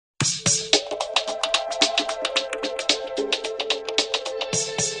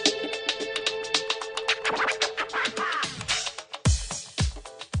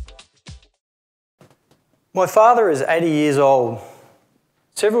My father is 80 years old.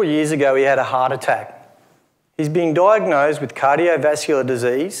 Several years ago, he had a heart attack. He's being diagnosed with cardiovascular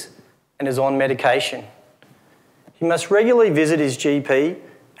disease and is on medication. He must regularly visit his GP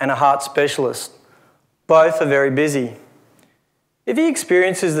and a heart specialist. Both are very busy. If he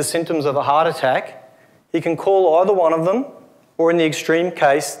experiences the symptoms of a heart attack, he can call either one of them, or in the extreme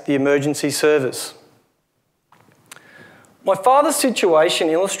case, the emergency service. My father's situation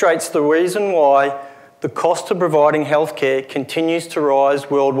illustrates the reason why the cost of providing healthcare continues to rise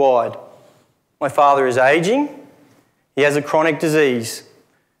worldwide. My father is ageing, he has a chronic disease,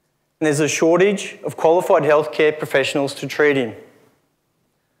 and there's a shortage of qualified healthcare professionals to treat him.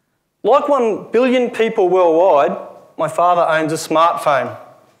 Like 1 billion people worldwide, my father owns a smartphone.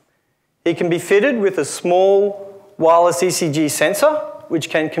 He can be fitted with a small wireless ECG sensor which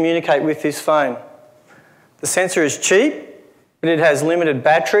can communicate with his phone. The sensor is cheap, but it has limited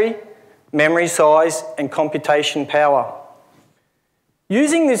battery, memory size and computation power.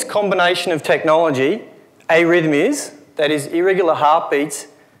 Using this combination of technology, arrhythmias, that is irregular heartbeats,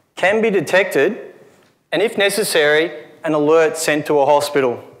 can be detected and if necessary, an alert sent to a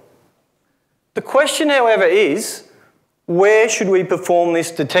hospital. The question, however, is where should we perform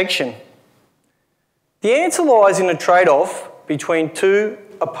this detection? The answer lies in a trade-off between two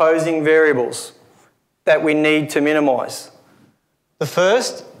opposing variables that we need to minimise. The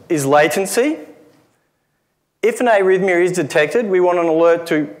first is latency. If an arrhythmia is detected, we want an alert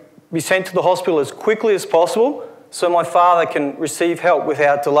to be sent to the hospital as quickly as possible so my father can receive help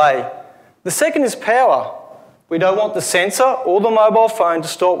without delay. The second is power. We don't want the sensor or the mobile phone to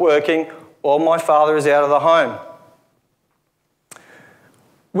stop working while my father is out of the home.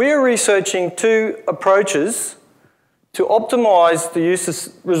 We are researching two approaches to optimise the use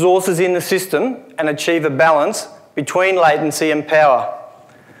of resources in the system and achieve a balance between latency and power.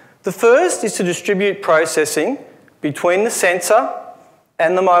 The first is to distribute processing between the sensor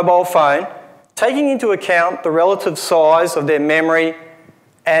and the mobile phone, taking into account the relative size of their memory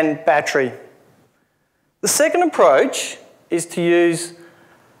and battery. The second approach is to use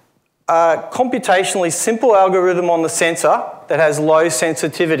a computationally simple algorithm on the sensor that has low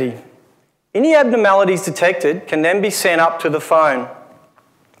sensitivity. Any abnormalities detected can then be sent up to the phone,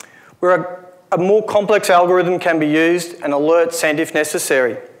 where a more complex algorithm can be used and alerts sent if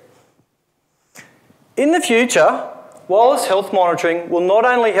necessary. In the future, wireless health monitoring will not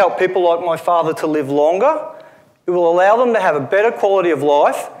only help people like my father to live longer, it will allow them to have a better quality of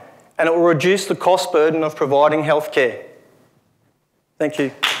life and it will reduce the cost burden of providing healthcare. Thank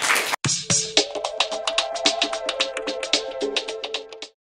you.